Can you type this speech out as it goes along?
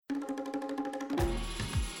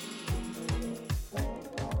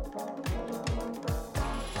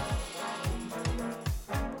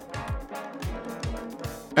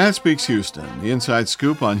Ad Speaks Houston, the inside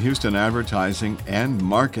scoop on Houston advertising and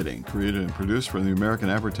marketing, created and produced for the American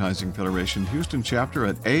Advertising Federation Houston chapter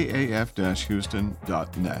at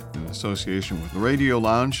aaf-houston.net in association with the Radio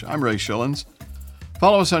Lounge. I'm Ray Schillens.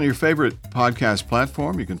 Follow us on your favorite podcast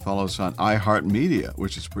platform. You can follow us on iHeartMedia,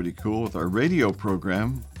 which is pretty cool, with our radio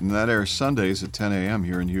program, and that airs Sundays at 10 a.m.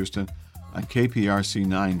 here in Houston on KPRC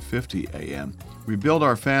 950 a.m. We build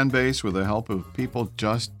our fan base with the help of people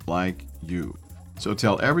just like you. So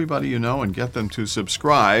tell everybody you know and get them to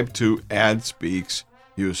subscribe to Ad Speaks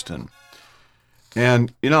Houston.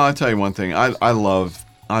 And, I'll tell you one thing. I love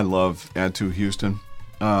Ad2 Houston.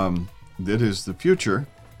 It is the future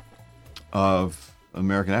of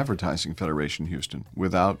American Advertising Federation Houston.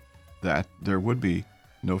 Without that, there would be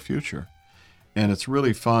no future. And it's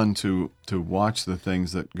really fun to watch the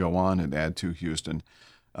things that go on at Ad2 Houston.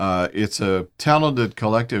 It's a talented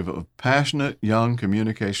collective of passionate young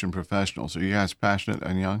communication professionals. Are you guys passionate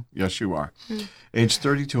and young? Yes, you are. Age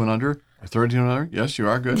 32 and under? 32 and under? Yes, you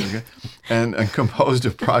are. Good. Okay. And composed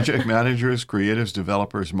of project managers, creatives,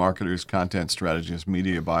 developers, marketers, content strategists,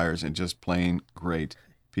 media buyers, and just plain great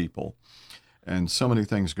people. And so many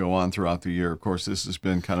things go on throughout the year. Of course, this has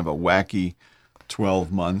been kind of a wacky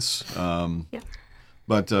 12 months.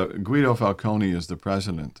 But Guido Falcone is the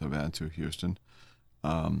president of Ad2 Houston.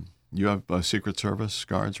 You have Secret Service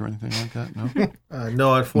guards or anything like that? No?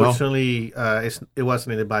 No, unfortunately, it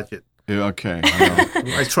wasn't in the budget. Yeah, okay.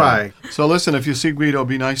 I try. So listen, if you see Guido,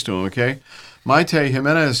 be nice to him, okay? Maite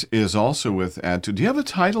Jimenez is also with Ad2. Do you have a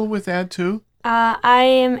title with Ad2? I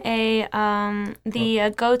am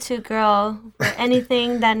the go-to girl for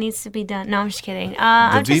anything that needs to be done. No, I'm just kidding.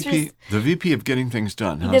 The VP of getting things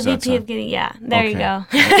done. How's the VP of getting, there you go.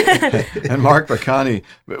 And Mark Bacani.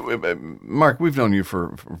 Mark, we've known you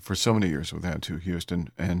for so many years with Ad2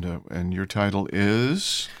 Houston, and your title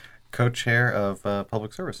is? Co-chair of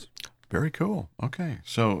Public Service. Very cool. Okay.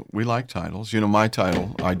 So we like titles. My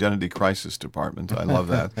title, Identity Crisis Department. I love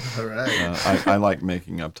that. All right. I like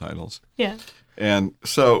making up titles. Yeah. And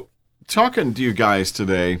so talking to you guys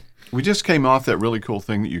today, we just came off that really cool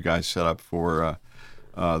thing that you guys set up for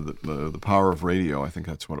the Power of Radio. I think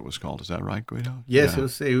that's what it was called. Is that right, Guido? Yes, It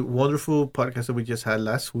was a wonderful podcast that we just had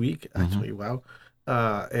last week. Actually, wow.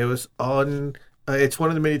 It was on, it's one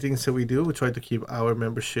of the many things that we do. We try to keep our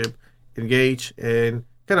membership engaged and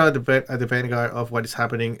kind of at the vanguard of what is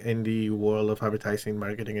happening in the world of advertising,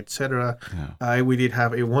 marketing, etc. Yeah. We did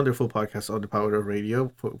have a wonderful podcast on the Power of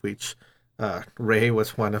Radio, for which Ray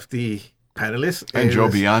was one of the panelists. And Joe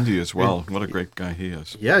Biondi as well. What a great guy he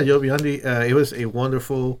is. Yeah, Joe Biondi. It was a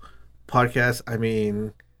wonderful podcast. I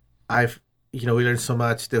mean, we learned so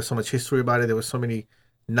much. There was so much history about it. There was so many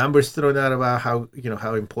numbers thrown out about how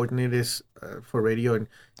important it is for radio and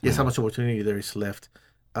how much opportunity there is left.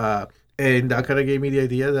 And that kind of gave me the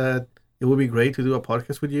idea that it would be great to do a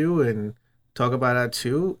podcast with you and talk about that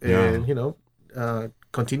too, and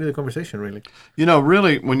continue the conversation. Really,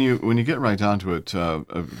 really, when you get right down to it,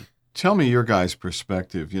 tell me your guys'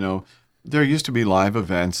 perspective. There used to be live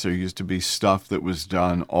events. There used to be stuff that was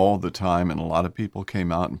done all the time, and a lot of people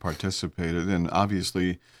came out and participated. And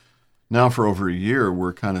obviously, now for over a year,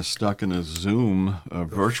 we're kind of stuck in a Zoom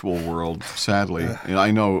virtual world, sadly. And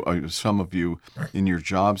I know some of you in your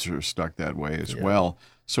jobs are stuck that way as well.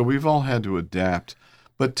 So we've all had to adapt.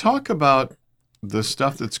 But talk about the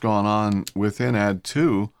stuff that's gone on within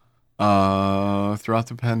Ad2 throughout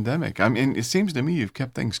the pandemic. I mean, it seems to me you've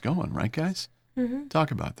kept things going, right, guys? Mm-hmm.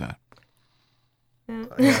 Talk about that.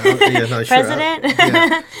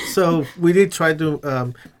 President? So we did try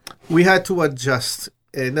to, we had to adjust.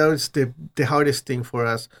 And that was the hardest thing for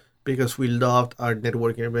us because we loved our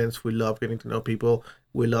networking events. We love getting to know people.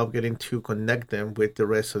 We love getting to connect them with the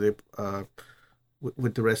rest of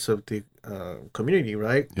the community,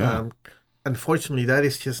 right? Yeah. Unfortunately, that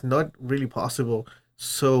is just not really possible.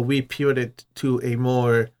 So we pivoted to a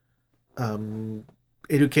more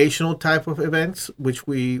educational type of events, which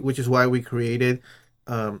is why we created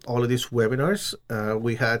all of these webinars.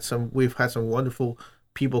 We've had some wonderful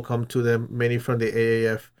people come to them, many from the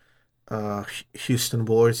AAF Houston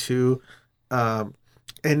board too. And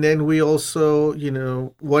then we also,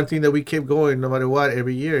 one thing that we keep going no matter what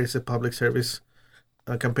every year is a public service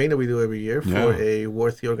campaign that we do every year for a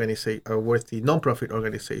worthy nonprofit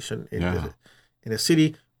organization in the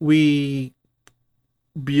city. We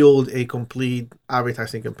build a complete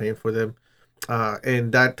advertising campaign for them,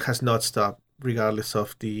 and that has not stopped regardless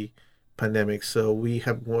of the pandemic. So we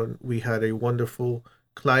had a wonderful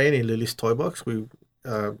client in Lily's Toy Box. We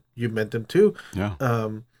you met them too. Yeah.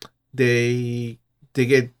 They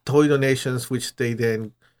get toy donations, which they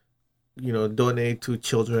then donate to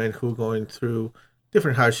children who are going through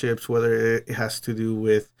different hardships, whether it has to do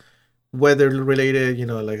with weather related,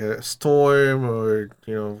 like a storm or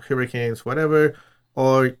hurricanes, whatever,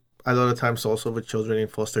 or a lot of times also with children in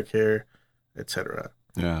foster care, etc.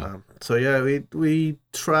 Yeah. So yeah, we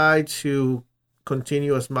try to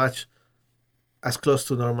continue as close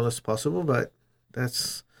to normal as possible, but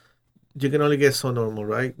you can only get so normal,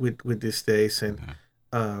 right, with these days, and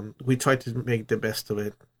we try to make the best of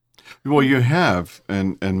it. Well, you have,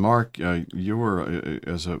 and Mark, you were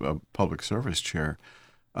as a public service chair.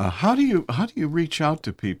 How do you reach out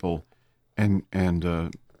to people and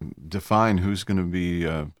define who's going to be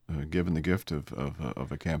given the gift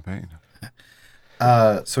of a campaign?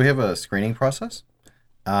 So we have a screening process.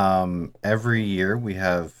 Every year we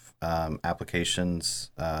have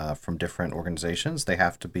applications from different organizations. They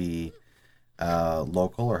have to be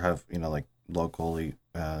local or have locally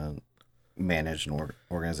managed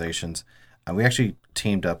organizations. We actually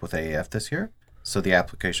teamed up with AAF this year, so the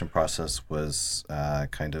application process was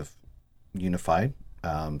kind of unified.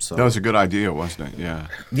 So that was a good idea, wasn't it? Yeah.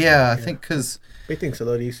 Yeah, I think because it makes it a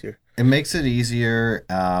lot easier. It makes it easier.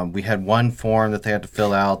 We had one form that they had to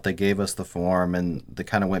fill out. They gave us the form, and they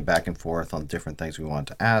kind of went back and forth on different things we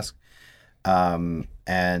wanted to ask. And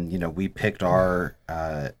we picked our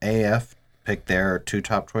AF picked their 2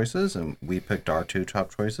 top choices, and we picked our 2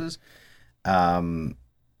 top choices.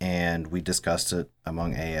 And we discussed it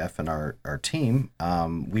among AF and our team.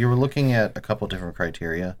 We were looking at a couple different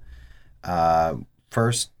criteria.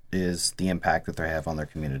 First is the impact that they have on their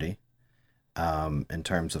community. In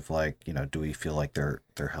terms of do we feel like they're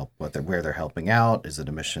where they're helping out? Is it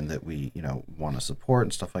a mission that we want to support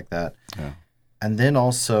and stuff like that? Yeah. And then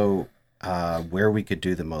also where we could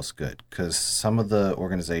do the most good, because some of the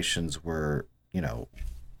organizations were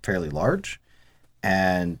fairly large,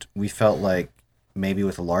 and we felt like maybe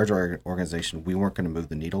with a larger organization we weren't going to move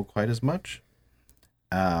the needle quite as much.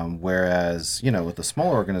 Whereas with a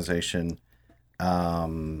small organization,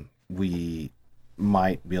 we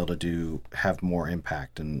might be able to have more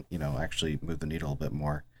impact and actually move the needle a bit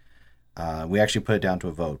more. We actually put it down to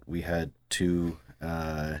a vote. We had two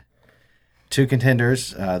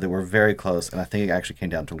contenders that were very close, and I think it actually came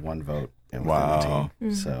down to 1 vote within the team.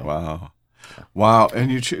 Mm-hmm. So wow,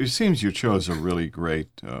 and it seems you chose a really great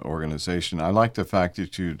organization. I like the fact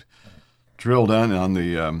that you drilled in on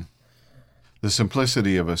the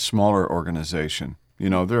simplicity of a smaller organization.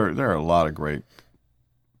 There are a lot of great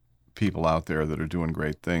people out there that are doing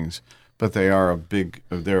great things, but they're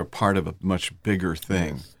a part of a much bigger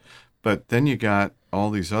thing. Yes. But then you got all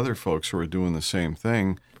these other folks who are doing the same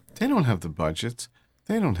thing. They don't have the budgets.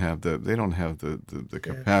 They don't have the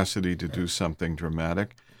capacity to do something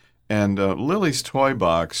dramatic. And Lily's Toy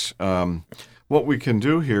Box, what we can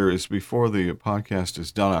do here is, before the podcast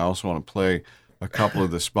is done, I also want to play a couple of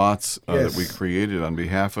the spots that we created on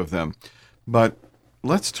behalf of them. But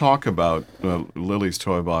let's talk about Lily's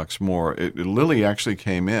Toy Box more. Lily actually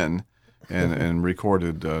came in and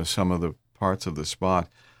recorded some of the parts of the spot.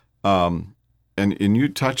 And you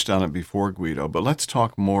touched on it before, Guido, but let's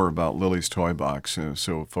talk more about Lily's Toy Box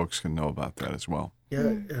so folks can know about that as well. Yeah,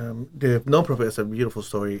 the nonprofit is a beautiful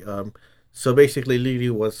story. So basically, Lily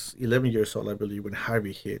was 11 years old, I believe, when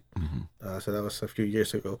Harvey hit. Mm-hmm. So that was a few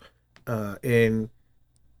years ago. And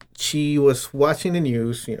she was watching the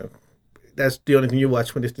news, that's the only thing you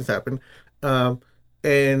watch when these things happen.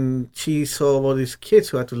 And she saw all these kids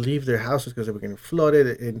who had to leave their houses because they were getting flooded,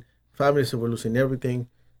 and families who were losing everything,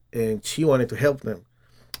 and she wanted to help them.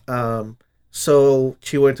 So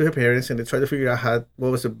she went to her parents, and they tried to figure out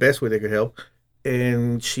what was the best way they could help.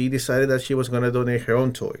 And she decided that she was going to donate her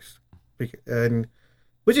own toys, and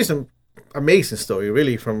which is an amazing story,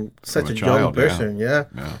 really, from such a young person. Yeah.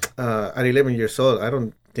 At 11 years old, I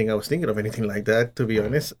don't think I was thinking of anything like that, to be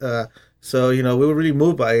honest. So we were really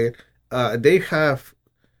moved by it. They have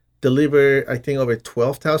delivered, I think, over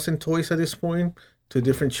 12,000 toys at this point to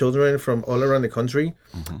different children from all around the country.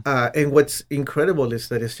 Mm-hmm. And what's incredible is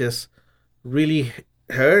that it's just really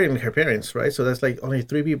her and her parents, right? So that's only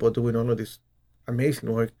 3 people doing all of this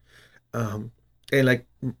amazing work. And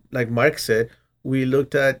like Mark said, we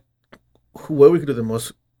looked at where we could do the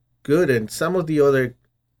most good, and some of the other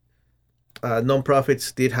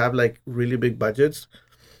nonprofits did have really big budgets,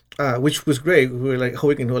 which was great. We were like,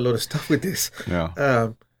 we can do a lot of stuff with this. Yeah.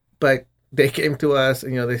 But they came to us,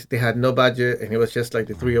 and they had no budget, and it was just the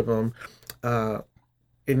 3 of them.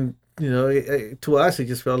 And to us, it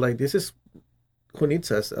just felt like this is who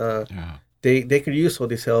needs us. They could use all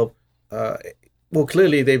this help. Well,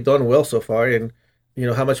 clearly they've done well so far, and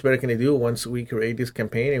how much better can they do once we create this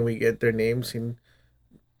campaign and we get their names in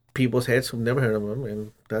people's heads who've never heard of them,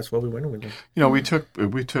 and that's what we went with them. We took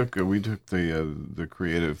the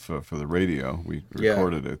creative for the radio. We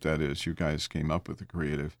recorded it. That is, you guys came up with the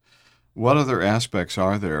creative. What other aspects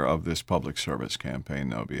are there of this public service campaign,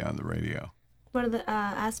 though, beyond the radio? What are the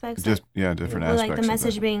aspects? Different aspects. Like the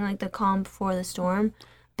message being like the calm before the storm,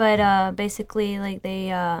 but basically like we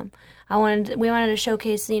wanted to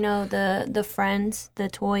showcase the friends, the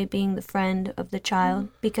toy being the friend of the child,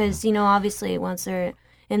 because obviously once they're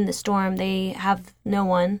in the storm they have no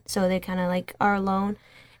one, so they kind of like are alone,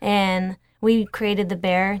 and we created the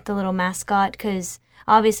bear, the little mascot, because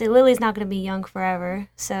obviously Lily's not going to be young forever,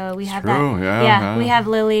 so we have that. Yeah, we have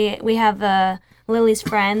Lily. We have Lily's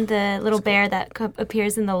friend, the little bear that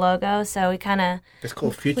appears in the logo. So we kind of... It's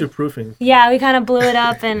called future proofing. Yeah, we kind of blew it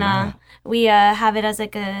up, and we have it as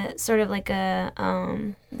like a sort of like a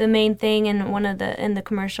the main thing in in the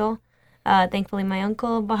commercial. Thankfully, my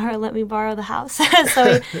uncle let me borrow the house,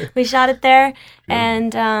 so we shot it there,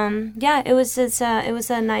 and it was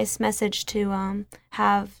a nice message to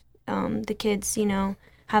have the kids,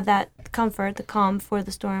 have that comfort, the calm before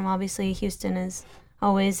the storm. Obviously, Houston is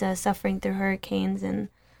always suffering through hurricanes and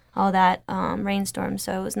all that rainstorms,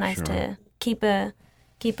 so it was nice to keep the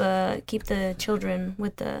children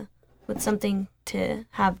with something to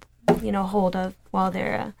have hold of while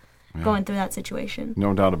they're going through that situation.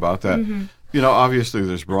 No doubt about that. Mm-hmm. Obviously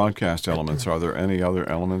there's broadcast elements. Are there any other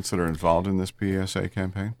elements that are involved in this PSA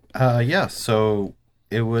campaign? Yeah. So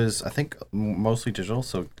it was, I think, mostly digital.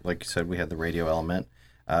 So like you said, we had the radio element.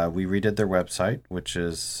 We redid their website, which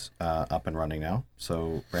is up and running now.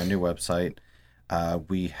 So brand new website.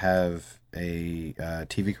 We have a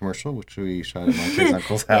TV commercial, which we shot at my kid's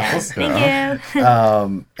uncle's house. Thank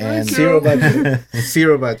you. And Zero budget.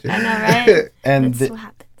 Zero budget. I know, right? And That's what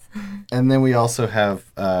happens. And then we also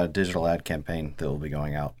have a digital ad campaign that will be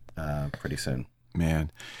going out pretty soon.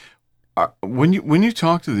 Man, when you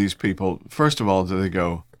talk to these people, first of all, do they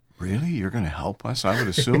go, "Really, you're going to help us?" I would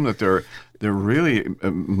assume that they're really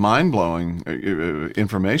mind blowing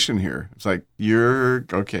information here. It's like, you're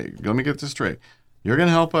okay. Let me get this straight. You're going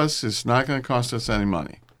to help us. It's not going to cost us any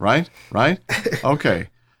money, right? Right? Okay.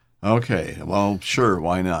 Well, sure.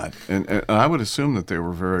 Why not? And I would assume that they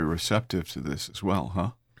were very receptive to this as well, huh?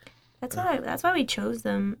 That's why we chose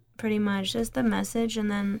them, pretty much. Just the message, and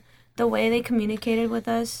then the way they communicated with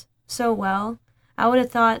us so well. I would have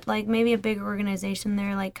thought like maybe a bigger organization,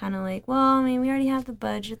 they're like kind of like, well, I mean, we already have the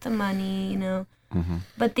budget, the money, Mm-hmm.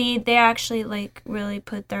 But they actually like really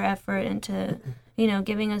put their effort into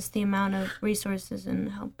giving us the amount of resources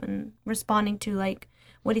and help and responding to like,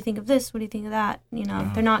 what do you think of this? What do you think of that?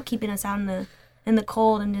 They're not keeping us out in the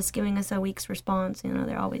cold and just giving us a week's response.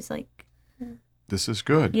 They're always like, this is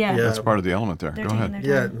good. Yeah. That's part of the element there. Go ahead.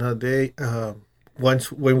 Yeah, no, they when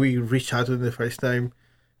we reached out to them the first time,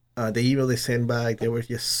 the email they sent back, they were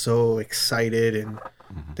just so excited, and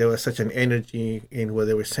there was such an energy in what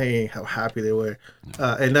they were saying, how happy they were,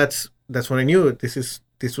 and that's when I knew this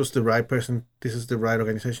was the right person, this is the right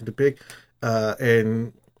organization to pick,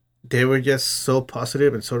 and they were just so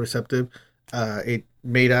positive and so receptive. It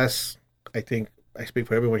made us, I think, I speak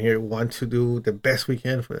for everyone here, want to do the best we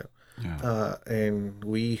can for them. Yeah. And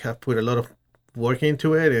we have put a lot of work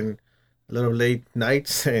into it, and a lot of late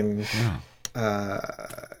nights, and a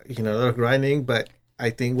lot of grinding. But I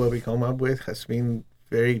think what we come up with has been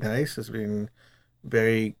very nice. It's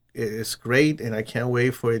great, and I can't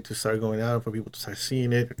wait for it to start going out, for people to start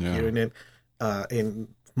seeing it, hearing it, and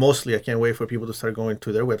mostly I can't wait for people to start going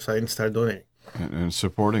to their website and start donating. And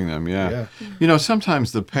supporting them, yeah.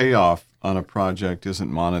 Sometimes the payoff on a project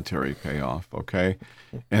isn't monetary payoff, okay?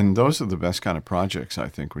 And those are the best kind of projects, I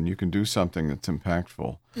think, when you can do something that's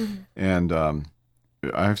impactful. Mm-hmm. And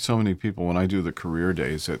I have so many people, when I do the career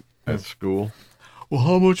days at school, well,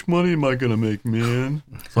 how much money am I going to make, man?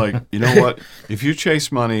 It's like, you know what? If you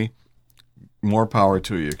chase money, more power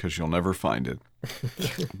to you, because you'll never find it.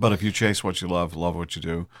 But if you chase what you love what you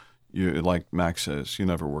do, like Max says, you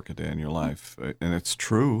never work a day in your life. And it's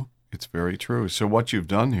true. It's very true. So what you've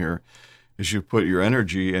done here is you put your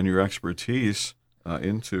energy and your expertise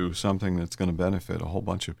into something that's going to benefit a whole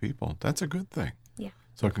bunch of people. That's a good thing. Yeah.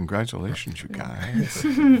 So congratulations, you guys.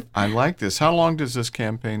 I like this. How long does this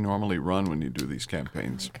campaign normally run when you do these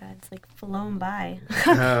campaigns? Oh my God, it's like flown by.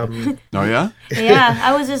 Oh, yeah? Yeah,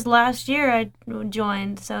 I was just last year I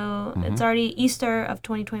joined, so it's already Easter of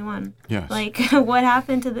 2021. Yes. Like, what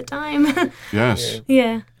happened to the time? Yes.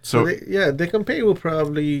 Yeah. So the campaign will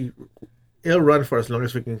probably, it'll run for as long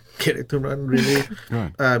as we can get it to run, really.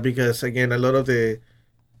 Good. Because again, a lot of the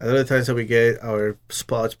A lot of times that we get our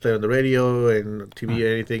spots played on the radio and TV or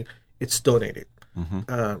anything, it's donated.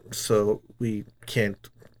 So we can't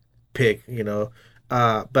pick,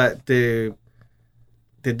 but the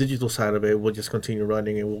digital side of it will just continue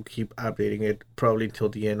running, and we'll keep updating it probably until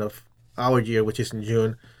the end of our year, which is in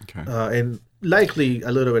June, and likely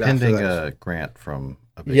a little bit Pending after that. a grant from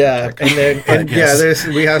a big Yeah, tech and company, I guess.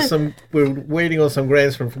 we're waiting on some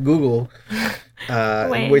grants from Google,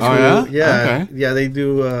 Wait. which Oh, yeah? Okay. they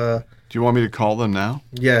do. Do you want me to call them now?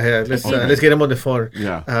 Yeah, let's get them on the phone.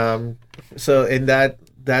 Yeah. So in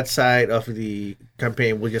that side of the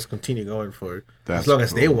campaign, we'll just continue going for it That's as long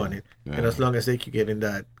as they cool. want it, Yeah. and as long as they keep getting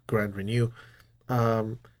that grant renew.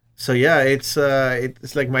 So yeah, it's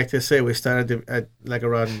like Mike just said. We started at like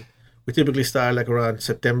around. We typically start like around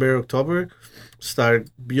September, October. Start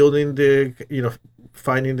building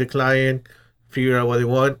finding the client, figure out what they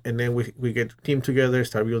want, and then we get the team together,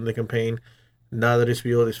 start building the campaign. Now that it's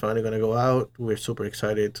built, it's finally going to go out. We're super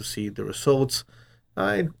excited to see the results,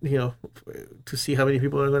 and to see how many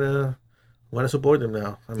people are going to want to support them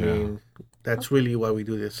now. I mean, that's really why we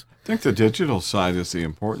do this. I think the digital side is the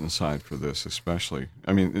important side for this, especially.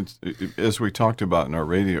 I mean, as we talked about in our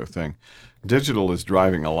radio thing, digital is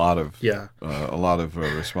driving a lot of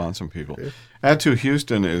response from people. Add2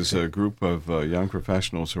 Houston is a group of young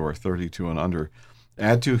professionals who are 32 and under.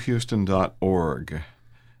 Add2Houston.org.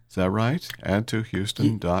 Is that right?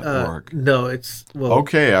 Add2Houston.org. No, it's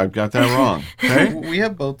Okay, I've got that wrong. Okay. We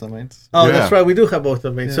have both domains. Oh, Yeah. that's right. We do have both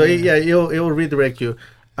domains. So it will redirect you.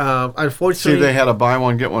 See, Unfortunately, they had a buy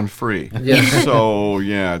one get one free. Yeah. So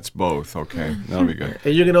yeah, it's both. Okay, that'll be good.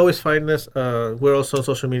 and you can always find us. We're also on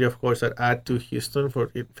social media, of course, at @2Houston for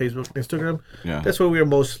Facebook, Instagram. Yeah. That's where we are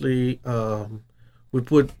mostly. We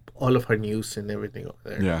put all of our news and everything over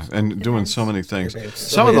there. Yeah, and doing so many things. Events.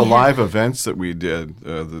 Some of the live events that we did,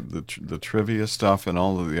 the trivia stuff and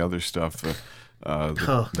all of the other stuff,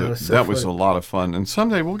 that was a lot of fun. And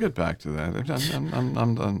someday we'll get back to that.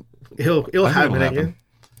 I'm done. It'll I think happen again.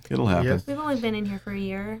 It'll happen. Yes. We've only been in here for a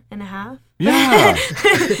year and a half. Yeah,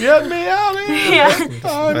 get me out of here. Yeah.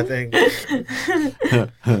 I think.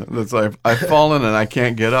 That's like I've fallen and I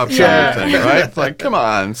can't get up. Yeah. Kind of thing, right? It's like, come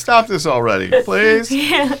on, stop this already, please.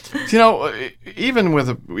 Yeah. Even with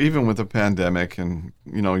a pandemic, and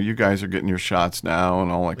you guys are getting your shots now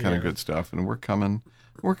and all that kind of good stuff, and we're coming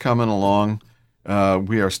along.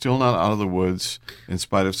 We are still not out of the woods, in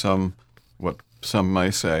spite of what some may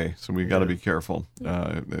say. So we got to be careful.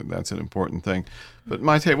 That's an important thing. But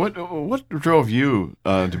Maite, what drove you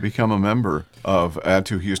to become a member of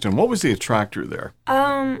Add2 Houston? What was the attractor there?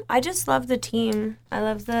 I just love the team. I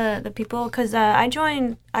love the people because I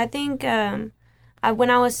joined. I think when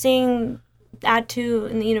I was seeing Add2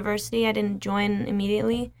 in the university, I didn't join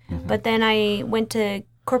immediately, but then I went to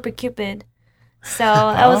Corporate Cupid, so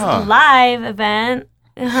that was a live event.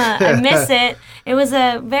 I miss it. It was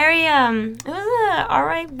a very it was a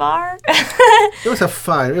alright bar. It was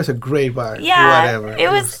a great bar. Yeah, Whatever.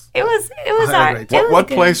 it was I had a alright. great time. What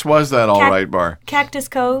place was that all right bar? Cactus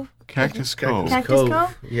Cove. Cactus Cove. Cactus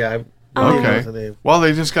Cove? Yeah. Okay. Well,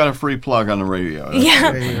 they just got a free plug on the radio.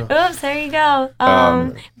 Yeah. There you go. Oops, there you go.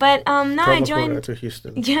 No, I joined. To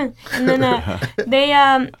Houston. Yeah, and then I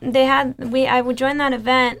would join that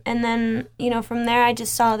event, and then from there I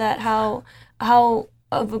just saw that how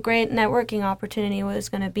of a great networking opportunity it was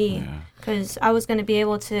going to be, because I was going to be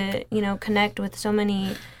able to connect with so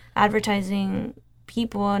many advertising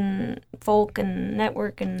people and folk and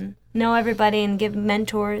network and know everybody and give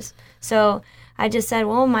mentors. So I just said,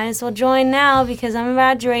 well, might as well join now because I'm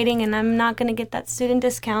graduating and I'm not going to get that student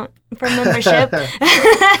discount for membership.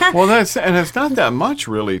 Well, it's not that much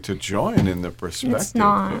really to join in the perspective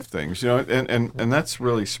of things, and that's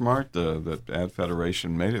really smart. That Ad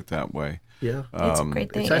Federation made it that way. Yeah. It's a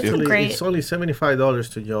great thing. It's actually great. it's only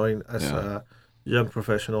 $75 to join as a young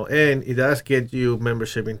professional, and it does get you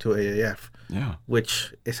membership into AAF. Yeah.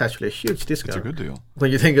 Which is actually a huge discount. It's a good deal. When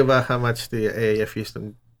you think about how much the AAF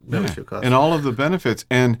Houston membership costs. And all of the benefits.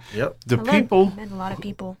 And the people... met a lot of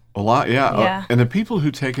people. A lot, yeah. Yeah. And the people who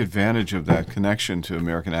take advantage of that connection to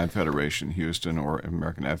American Ad Federation Houston or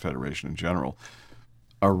American Ad Federation in general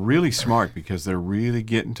are really smart because they're really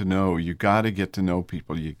getting to know. You got to get to know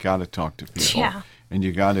people. You got to talk to people. Yeah. And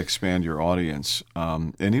you got to expand your audience.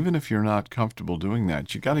 And even if you're not comfortable doing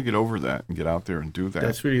that, you got to get over that and get out there and do that.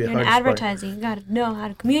 That's really the You're in hardest part. advertising. You got to know how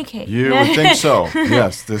to communicate. You would think so.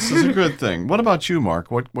 Yes, this is a good thing. What about you,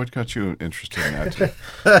 Mark? What got you interested in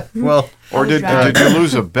that? Well, Or did you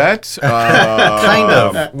lose a bet? kind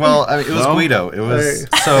of. Well, I mean, it was no? Guido. It was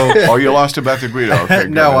so. Oh, you lost a bet to Guido. Okay,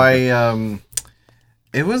 No, go ahead.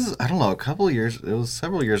 It was, I don't know, a couple of years. It was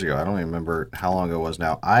several years ago. I don't even remember how long ago it was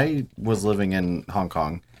now. I was living in Hong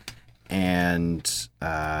Kong, and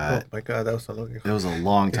Oh my God, that was so long ago. it was a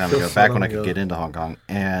long time feels ago, so back when long I could ago. get into Hong Kong.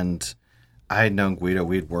 And I had known Guido.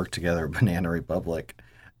 We'd worked together at Banana Republic.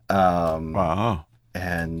 Wow.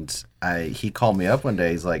 And he called me up one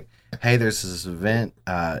day. He's like, "Hey, there's this event.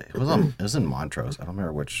 It was in Montrose. I don't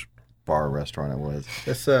remember which bar or restaurant it was.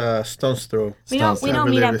 That's Stone's Throw. We don't I meet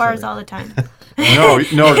believe at it's bars something. all the time.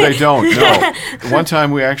 No, they don't. No. One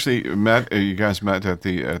time we actually met. You guys met at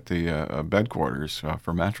the bedquarters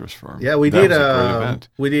for Mattress Firm. Yeah, we That did. was a great event.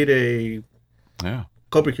 We did a Yeah,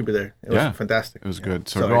 Cobra Cube there. It was Yeah. fantastic. it was good.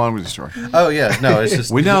 So Sorry. go on with the story. Oh yeah, no, it's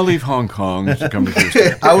just We now leave Hong Kong to come to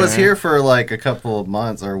Houston. I was here for like a couple of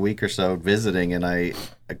months or a week or so visiting, and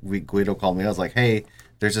Guido called me. I was like, "Hey,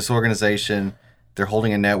 there's this organization. They're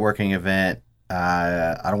holding a networking event.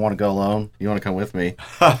 I don't want to go alone. You want to come with me?"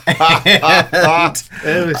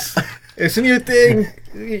 It's a new thing.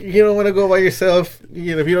 You don't want to go by yourself.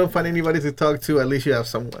 You know, if you don't find anybody to talk to, at least you have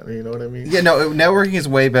someone. You know what I mean? Yeah, no, networking is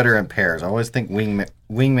way better in pairs. I always think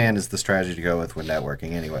wingman is the strategy to go with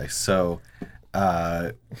networking anyway. So,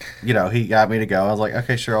 he got me to go. I was like,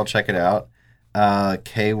 okay, sure, I'll check it out.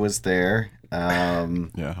 Kay was there.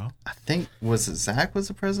 Yeah. I think, was it Zach was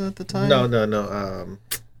the president at the time? No.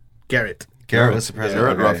 Garrett. Garrett was the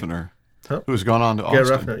president. Garrett okay. Ruffiner, Huh? who's gone on to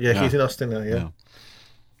Garrett Austin. Ruffner. Yeah, he's in Austin now. Yeah.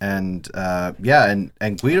 And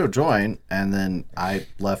and Guido joined, and then I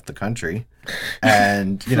left the country,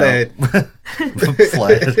 and fled.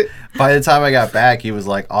 By the time I got back, he was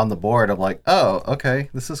like on the board. I'm like, oh, okay,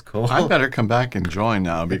 this is cool. I better come back and join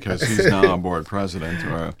now because he's now on board president.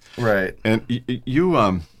 Right. And you,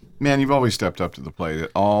 man, you've always stepped up to the plate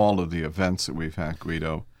at all of the events that we've had,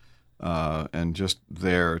 Guido, and just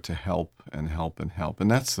there to help and help and help. And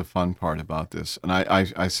that's the fun part about this. And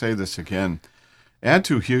I say this again. Add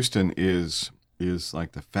to Houston is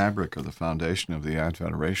like the fabric or the foundation of the Ad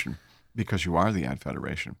Federation because you are the Ad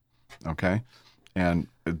Federation, okay? And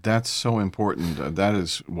that's so important. That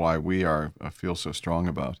is why we feel so strong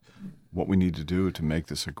about what we need to do to make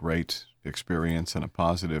this a great experience and a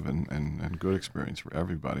positive and good experience for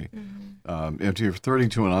everybody. If you're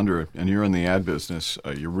 32 and under and you're in the ad business,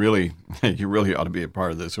 you really ought to be a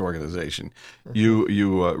part of this organization.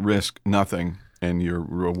 You risk nothing, and your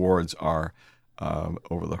rewards are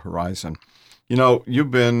over the horizon. You know, you've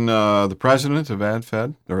been the president of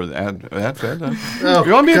AdFed, or AdFed. Oh,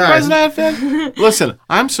 You want to be the God. president of AdFed? Listen,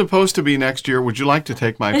 I'm supposed to be next year. Would you like to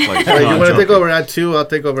take my place? Hey, No, you I'm want to take joking. over Ad 2? I'll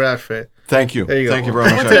take over Ad Fed. Thank you. There you go. Thank you very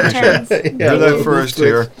much. We'll I take appreciate it. turns. You're that we'll first switch.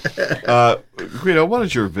 here. Guido, what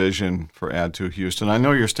is your vision for Add2 Houston? I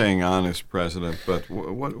know you're staying on as president, but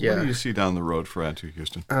what do you see down the road for Add2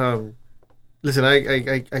 Houston? Listen,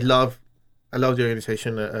 I love the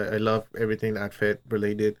organization. I love everything AdFed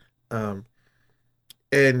related.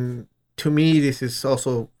 And to me, this is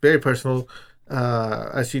also very personal.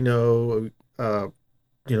 As you know,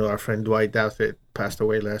 our friend Dwight Douthit passed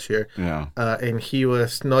away last year. Yeah. And he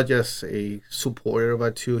was not just a supporter of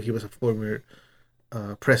Ad2, he was a former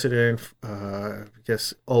president,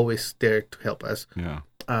 just always there to help us. Yeah.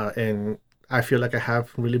 And I feel like I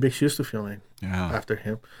have really big shoes to fill in Yeah. after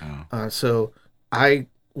him. Yeah. So I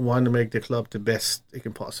want to make the club the best it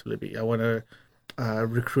can possibly be. I want to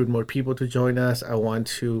recruit more people to join us. I want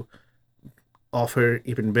to offer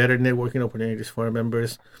even better networking opportunities for our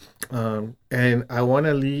members. And I want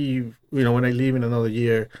to leave, when I leave in another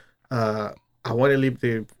year, I want to leave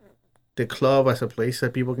the club as a place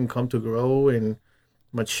that people can come to grow and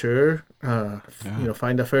mature,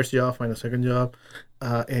 find a first job, find a second job,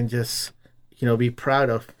 and just, be proud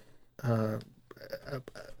of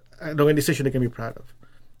an organization they can be proud of.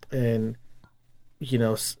 And,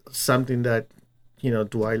 something that,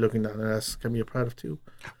 Dwight looking down at us can be proud of too.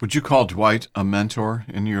 Would you call Dwight a mentor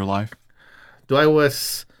in your life? Dwight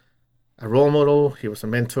was a role model. He was a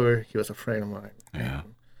mentor. He was a friend of mine. Yeah.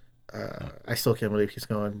 I still can't believe he's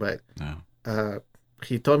gone, but Yeah.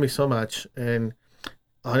 he taught me so much. And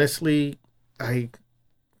honestly, like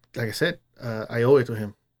I said, I owe it to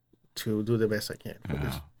him to do the best I can. For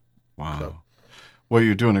this. Yeah. Wow. So- Well,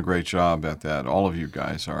 you're doing a great job at that. All of you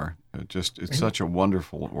guys are. It's such a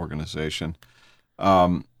wonderful organization.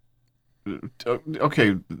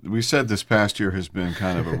 Okay, we said this past year has been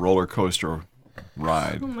kind of a roller coaster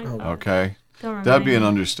ride. Oh my God. Okay, Don't that'd be an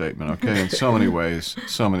remind me. understatement. Okay, in so many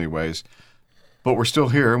ways, But we're still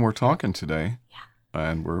here and we're talking today.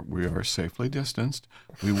 And we are safely distanced.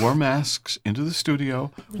 We wore masks into the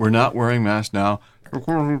studio. We're not wearing masks now.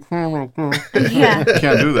 Yeah.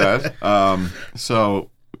 Can't do that. So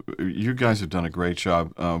you guys have done a great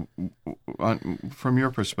job. From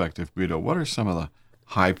your perspective, Guido, what are some of the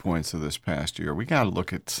high points of this past year? We got to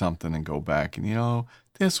look at something and go back and,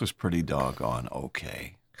 this was pretty doggone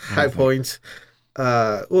okay. High points.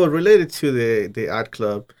 Well, related to the art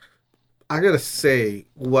club, I gotta say,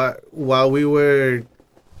 while we were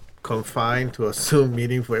confined to a Zoom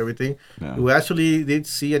meeting for everything, we actually did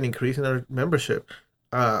see an increase in our membership.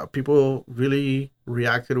 People really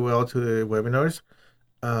reacted well to the webinars.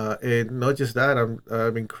 And not just that,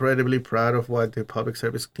 I'm incredibly proud of what the public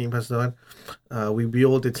service team has done. We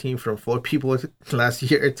built the team from 4 people last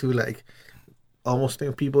year to like almost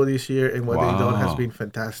 10 people this year, and what they've done has been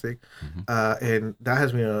fantastic. And that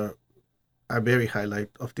has been a very highlight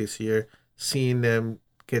of this year, seeing them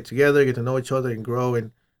get together, get to know each other, and grow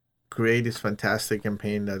and create this fantastic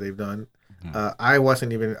campaign that they've done. I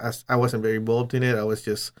wasn't very involved in it. I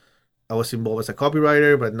was involved as a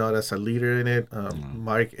copywriter, but not as a leader in it.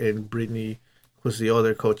 Mark and Brittany, who's the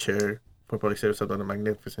other co-chair for public service, have done a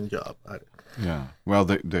magnificent job at it. Yeah. Well,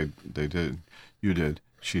 they did. You did.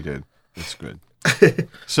 She did. It's good.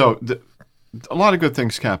 So a lot of good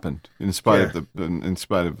things happened in spite of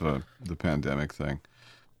the pandemic thing.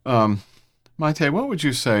 Maite, what would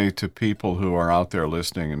you say to people who are out there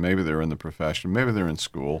listening, and maybe they're in the profession, maybe they're in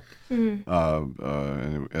school? And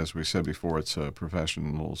as we said before, it's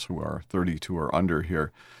professionals who are 32 or under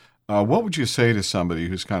here. What would you say to somebody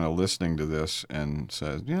who's kind of listening to this and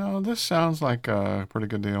says, this sounds like a pretty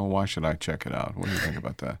good deal. Why should I check it out? What do you think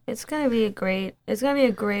about that? It's gonna be a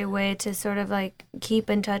great way to sort of like keep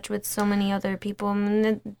in touch with so many other people.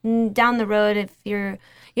 And then down the road, if you're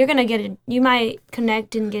gonna you might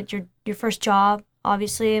connect and get your first job.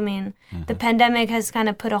 Obviously, I mean, the pandemic has kind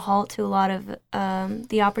of put a halt to a lot of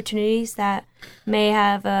the opportunities that may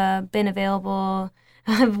have been available.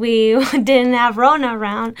 We didn't have Rona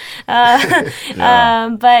around.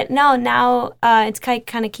 But no, now it's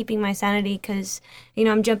kind of keeping my sanity because,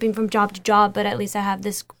 I'm jumping from job to job, but at least I have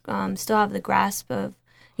this, still have the grasp of,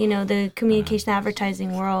 the communication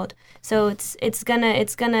advertising world. So it's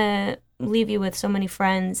gonna leave you with so many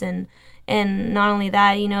friends, and not only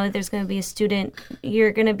that, there's gonna be a student.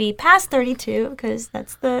 You're gonna be past 32 because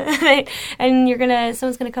that's and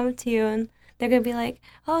someone's gonna come up to you and they're gonna be like,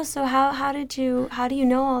 oh, so how do you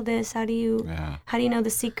know all this? How do you know the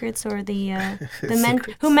secrets or the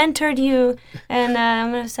who mentored you? And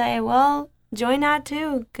I'm gonna say, well, join that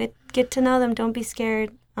too. Get to know them. Don't be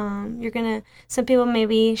scared. Some people may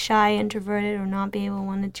be shy, introverted, or not be able to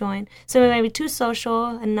want to join. Some may be too social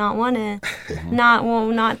and not want to,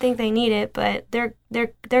 not think they need it. But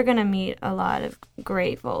they're gonna meet a lot of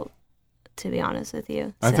great folk, to be honest with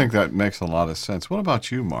you. I think that makes a lot of sense. What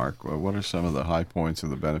about you, Mark? What are some of the high points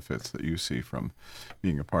and the benefits that you see from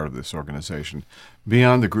being a part of this organization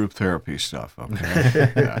beyond the group therapy stuff?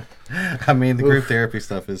 Okay. I mean, the group therapy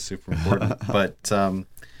stuff is super important, but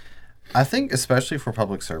I think especially for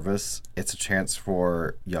public service, it's a chance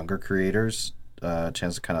for younger creators, a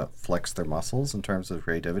chance to kind of flex their muscles in terms of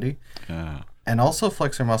creativity, and also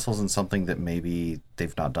flex their muscles in something that maybe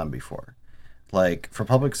they've not done before. Like for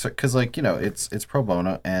public, because it's pro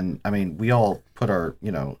bono, and I mean we all put our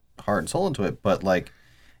heart and soul into it, but like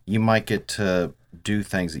you might get to do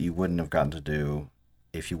things that you wouldn't have gotten to do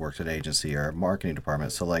if you worked at an agency or a marketing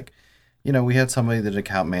department. So like, we had somebody that did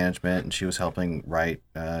account management, and she was helping write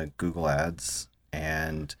Google ads,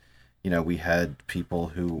 and we had people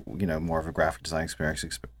who more of a graphic design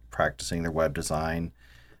experience practicing their web design.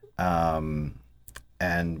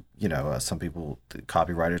 And, some people,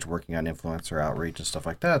 copywriters working on influencer outreach and stuff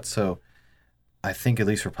like that. So I think at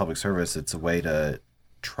least for public service, it's a way to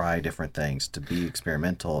try different things, to be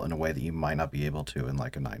experimental in a way that you might not be able to in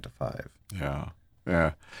like a 9-to-5.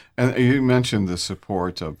 Yeah. And you mentioned the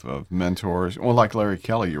support of mentors. Well, like Larry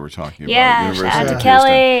Kelly you were talking about. Yeah, shout out to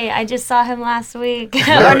Kelly. I just saw him last week. This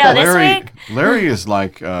week. Larry is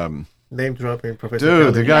like... name dropping, Professor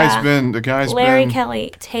Dude, Kelly. the guy's Larry been...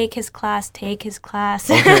 Kelly, take his class.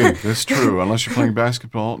 Okay, that's true. Unless you're playing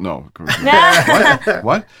basketball. No.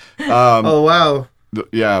 What? Oh, wow.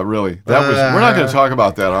 Yeah, really. That was. We're not going to talk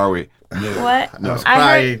about that, are we? What? No.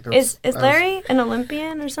 I heard, is Larry an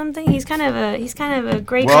Olympian or something? He's kind of a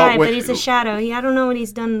great guy, but he's a shadow. I don't know what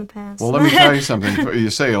he's done in the past. Well, let me tell you something. You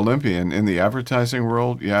say Olympian in the advertising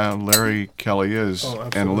world. Yeah, Larry Kelly is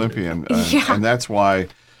an Olympian, and that's why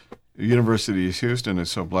University of Houston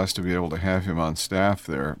is so blessed to be able to have him on staff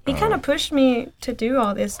there. He kind of pushed me to do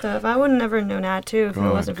all this stuff. I would have never known that too if it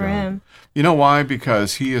wasn't for him. You know why?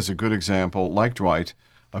 Because he is a good example, like Dwight,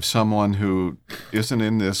 of someone who isn't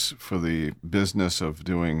in this for the business of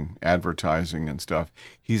doing advertising and stuff.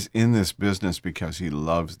 He's in this business because he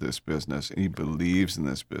loves this business and he believes in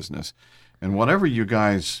this business. And whatever you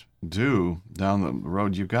guys do down the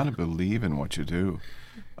road, you've got to believe in what you do.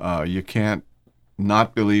 You can't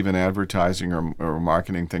not believe in advertising or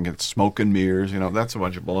marketing, think it's smoke and mirrors. That's a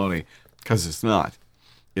bunch of baloney, because it's not.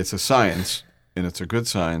 It's a science, and it's a good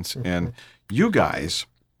science. And you guys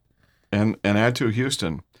and Add2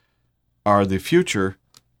 Houston are the future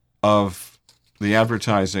of the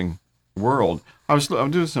advertising world.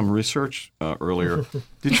 I'm doing some research earlier.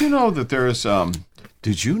 Did you know that there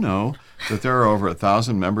are over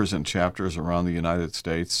 1,000 members and chapters around the United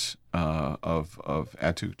States of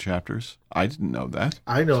Add2 chapters? I didn't know that.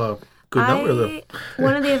 I know a good number of them.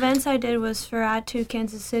 One of the events I did was for Add2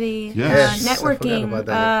 Kansas City. Yes. Networking. I forgot about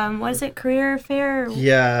that. Was it career fair?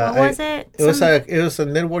 Yeah. What was it? It was a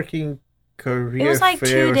networking career. It was like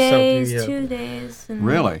fair 2 or days. something, yeah. 2 days. And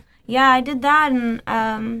Really? yeah, I did that,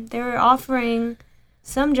 and they were offering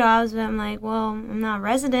some jobs, but I'm like, well, I'm not a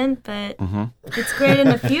resident, but it's great in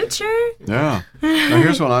the future. Yeah. Now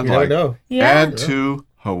here's what I'd You never like. know. Yeah. Add2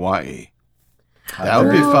 Hawaii. That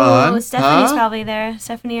would be Ooh, fun. Stephanie's huh? probably there.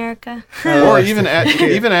 Stephanie, Erica. Or even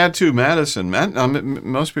Add2 Madison.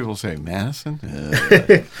 Most people say Madison,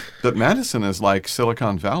 but Madison is like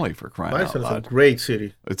Silicon Valley, for crying Madison's out a loud. great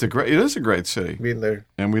city. It is a great city, Been there.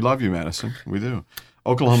 and we love you, Madison. We do.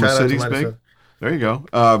 Oklahoma Shout out to City's big. Madison. There you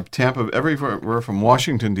go. Tampa, everywhere from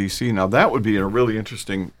Washington D.C. Now that would be a really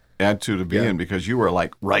interesting Add2 to be Yeah. in, because you were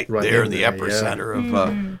like right Right there in in the there,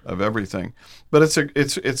 epicenter of everything. But it's a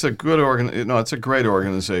good it's a great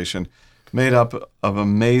organization made up of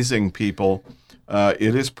amazing people.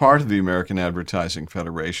 It is part of the American Advertising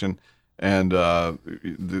Federation, and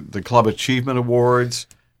the Club Achievement Awards,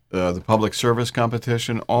 the Public Service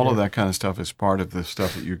Competition, all of that kind of stuff is part of the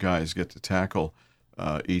stuff that you guys get to tackle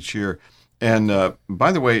each year. And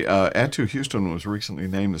by the way, Add2 Houston was recently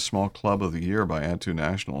named the Small Club of the Year by Add2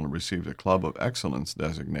 National and received a Club of Excellence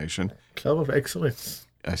designation. Club of Excellence.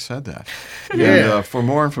 I said that. Yeah. And for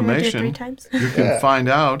more We did it 3 information, times. you can find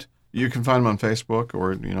out. You can find them on Facebook,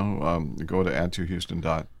 or go to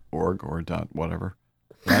add2houston.org or .whatever.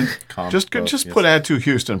 Right? Just put Add2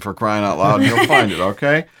 Houston, for crying out loud, and you'll find it.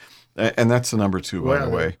 Okay, and that's the number 2, by the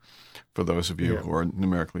way, for those of you who are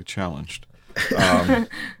numerically challenged.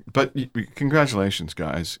 But congratulations,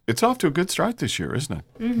 guys! It's off to a good start this year, isn't it?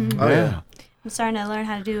 Mm-hmm. Oh, yeah. I'm starting to learn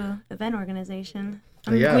how to do event organization.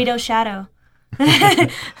 Oh, yeah. Guido's shadow.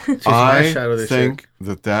 I shadow this think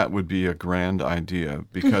that would be a grand idea,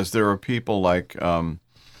 because there are people like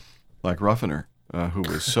Ruffiner, who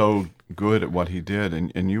was so good at what he did,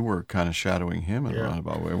 and you were kind of shadowing him in a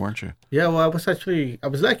roundabout way, weren't you? Yeah, well, I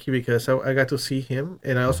was lucky because I got to see him,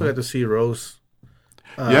 and I also got to see Rose.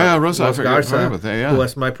 Rosa, I forgot Garza, about that. Yeah, who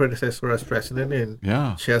was my predecessor as president, and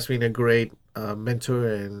yeah, she has been a great mentor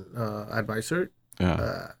and advisor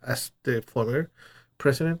as the former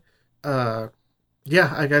president. I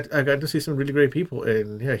got to see some really great people,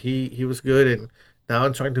 and he was good, and now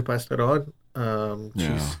I'm trying to pass that on.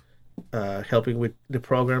 She's helping with the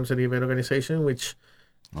programs and the event organization, which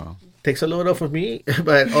takes a load off of me,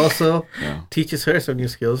 but also teaches her some new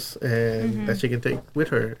skills and that she can take with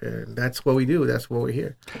her. And that's what we do. That's what we're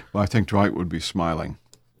here. Well, I think Dwight would be smiling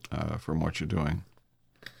from what you're doing.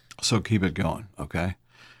 So keep it going, okay?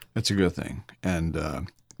 It's a good thing. And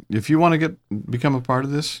if you want to become a part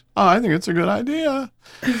of this, I think it's a good idea.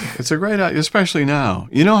 It's a great idea, especially now.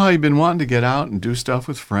 You know how you've been wanting to get out and do stuff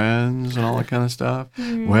with friends and all that kind of stuff?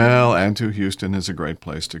 Well, Add2 Houston is a great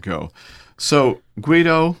place to go. So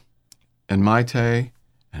Guido and Maite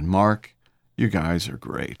and Mark, you guys are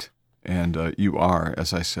great. And you are,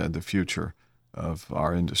 as I said, the future of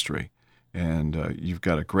our industry. And you've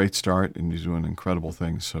got a great start, and you're doing incredible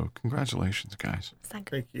things. So congratulations, guys.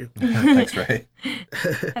 Thank you. Thanks, Ray.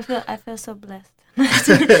 I feel so blessed.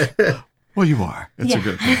 Well, you are. It's a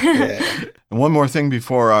good thing. And one more thing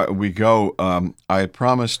before we go. I had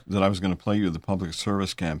promised that I was going to play you the public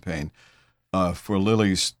service campaign for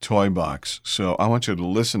Lily's Toy Box. So I want you to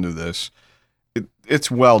listen to this. It's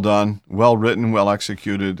well done, well written, well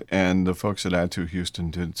executed, and the folks at Add2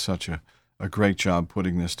 Houston did such a great job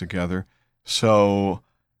putting this together. So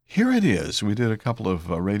here it is. We did a couple of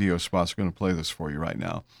radio spots. We're going to play this for you right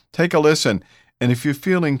now. Take a listen. And if you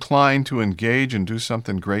feel inclined to engage and do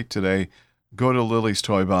something great today, go to Lily's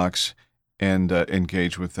Toy Box and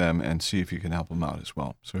engage with them and see if you can help them out as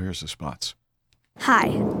well. So here's the spots. Hi,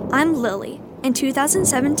 I'm Lily. In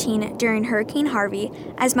 2017, during Hurricane Harvey,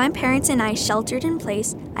 as my parents and I sheltered in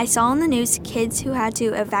place, I saw on the news kids who had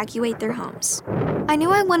to evacuate their homes. I knew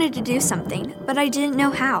I wanted to do something, but I didn't know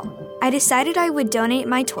how. I decided I would donate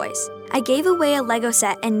my toys. I gave away a Lego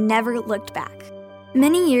set and never looked back.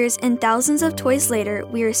 Many years and thousands of toys later,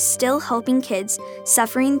 we are still helping kids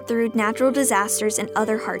suffering through natural disasters and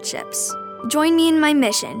other hardships. Join me in my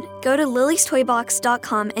mission. Go to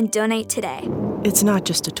lillystoybox.com and donate today. It's not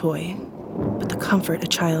just a toy, but the comfort a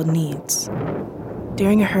child needs.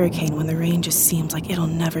 During a hurricane, when the rain just seems like it'll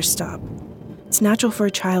never stop, it's natural for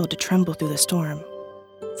a child to tremble through the storm.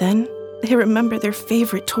 Then, they remember their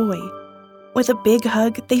favorite toy. With a big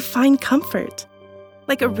hug, they find comfort.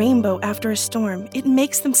 Like a rainbow after a storm, it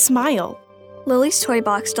makes them smile. Lily's Toy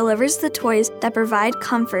Box delivers the toys that provide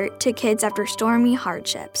comfort to kids after stormy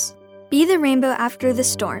hardships. Be the rainbow after the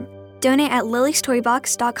storm. Donate at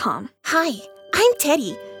lillystoybox.com. Hi, I'm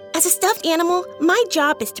Teddy. As a stuffed animal, my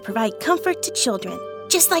job is to provide comfort to children.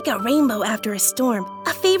 Just like a rainbow after a storm,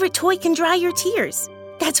 a favorite toy can dry your tears.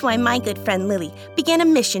 That's why my good friend Lily began a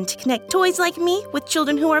mission to connect toys like me with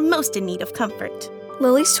children who are most in need of comfort.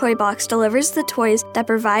 Lily's Toy Box delivers the toys that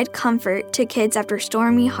provide comfort to kids after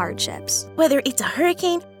stormy hardships. Whether it's a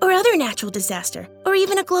hurricane or other natural disaster, or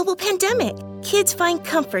even a global pandemic, kids find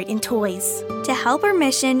comfort in toys. To help our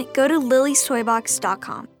mission, go to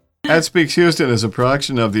lillystoybox.com. Ad Speaks Houston is a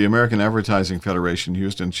production of the American Advertising Federation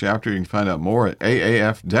Houston chapter. You can find out more at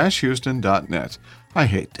aaf-houston.net. I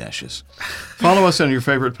hate dashes. Follow us on your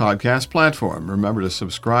favorite podcast platform. Remember to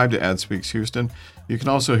subscribe to Ad Speaks Houston. You can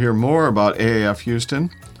also hear more about AAF Houston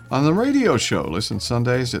on the radio show. Listen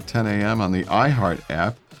Sundays at 10 a.m. on the iHeart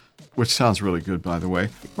app, which sounds really good, by the way,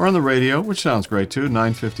 or on the radio, which sounds great too,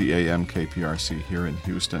 950 a.m. KPRC here in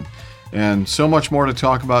Houston. And so much more to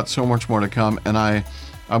talk about, so much more to come, and I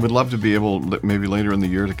would love to be able, maybe later in the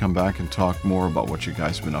year, to come back and talk more about what you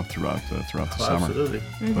guys have been up throughout the summer. Absolutely.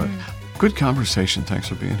 But good conversation. Thanks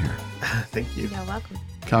for being here. Thank you. You're welcome.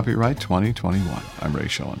 Copyright 2021. I'm Ray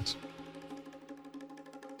Shillings.